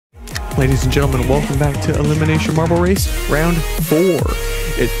Ladies and gentlemen, welcome back to Elimination Marble Race, round 4.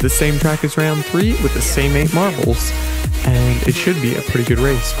 It's the same track as round 3 with the same 8 marbles, and it should be a pretty good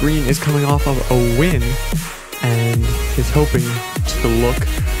race. Green is coming off of a win and is hoping to look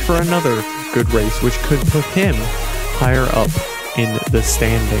for another good race, which could put him higher up in the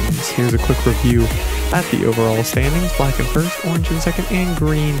standings. Here's a quick review at the overall standings. Black in first, orange in second, and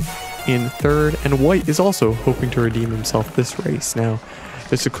green in third. And white is also hoping to redeem himself this race. Now,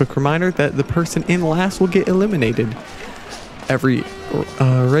 just a quick reminder that the person in last will get eliminated every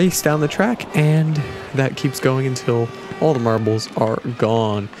race down the track, and that keeps going until all the marbles are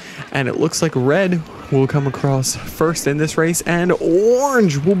gone. And it looks like red will come across first in this race, and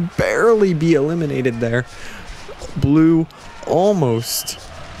orange will barely be eliminated there. Blue almost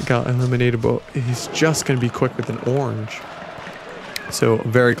got eliminated, but he's just going to be quick with an orange. So a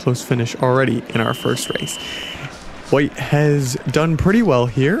very close finish already in our first race. White has done pretty well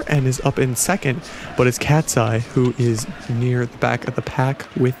here and is up in second, but it's Cat's Eye who is near the back of the pack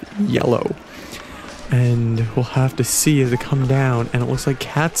with yellow. And we'll have to see as they come down, and it looks like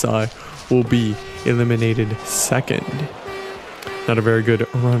Cat's Eye will be eliminated second. Not a very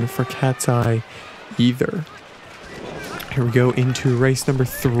good run for Cat's Eye either. Here we go into race number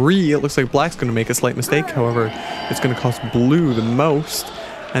 3. It looks like black's going to make a slight mistake. However, it's going to cost blue the most.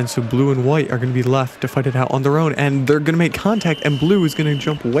 And so blue and white are going to be left to fight it out on their own. And they're going to make contact, and blue is going to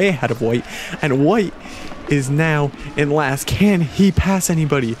jump way ahead of white. And white is now in last. Can he pass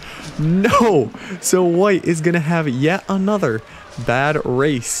anybody? No! So white is going to have yet another bad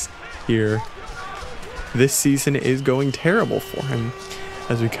race here. This season is going terrible for him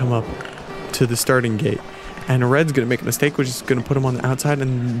as we come up to the starting gate. And red's going to make a mistake, which is going to put him on the outside,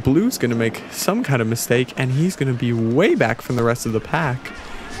 and blue's going to make some kind of mistake, and he's going to be way back from the rest of the pack.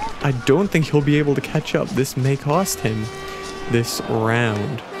 I don't think he'll be able to catch up. This may cost him this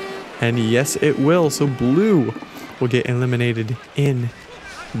round. And yes, it will. So blue will get eliminated in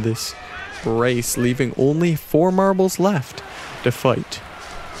this race, leaving only 4 marbles left to fight.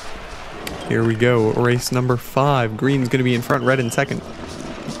 Here we go. Race number 5. Green's going to be in front, red in second,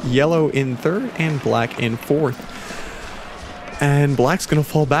 yellow in third, and black in fourth. And black's going to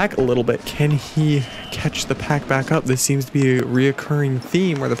fall back a little bit. Can he catch the pack back up? This seems to be a reoccurring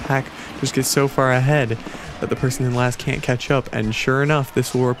theme where the pack just gets so far ahead that the person in last can't catch up. And sure enough,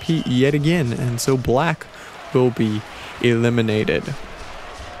 this will repeat yet again. And so black will be eliminated.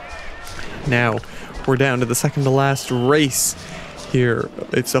 Now, we're down to the second to last race here.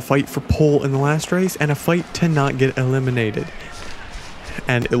 It's a fight for pole in the last race and a fight to not get eliminated.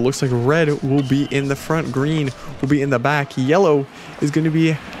 And it looks like red will be in the front, green will be in the back, yellow is going to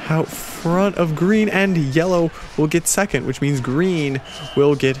be out front of green, and yellow will get second, which means green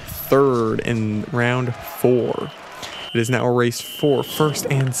will get third in round 4. It is now a race for first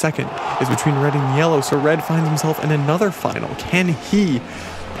and second is between red and yellow, so red finds himself in another final. Can he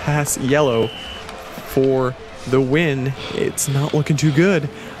pass yellow for the win? It's not looking too good,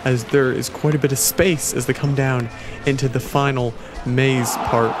 as there is quite a bit of space as they come down into the final maze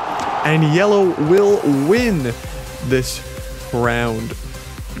part, and yellow will win this round.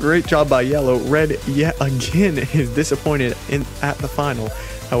 Great job by yellow. Red yet again is disappointed at the final.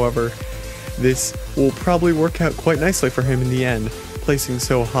 However, this will probably work out quite nicely for him in the end, placing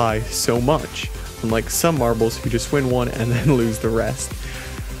so high so much, unlike some marbles who just win one and then lose the rest.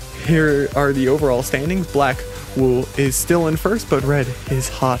 Here are the overall standings. Black is still in first, but red is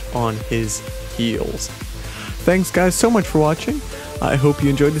hot on his heels. Thanks guys so much for watching. I hope you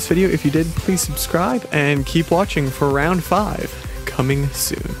enjoyed this video. If you did, please subscribe and keep watching for round 5 coming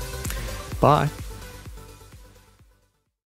soon. Bye.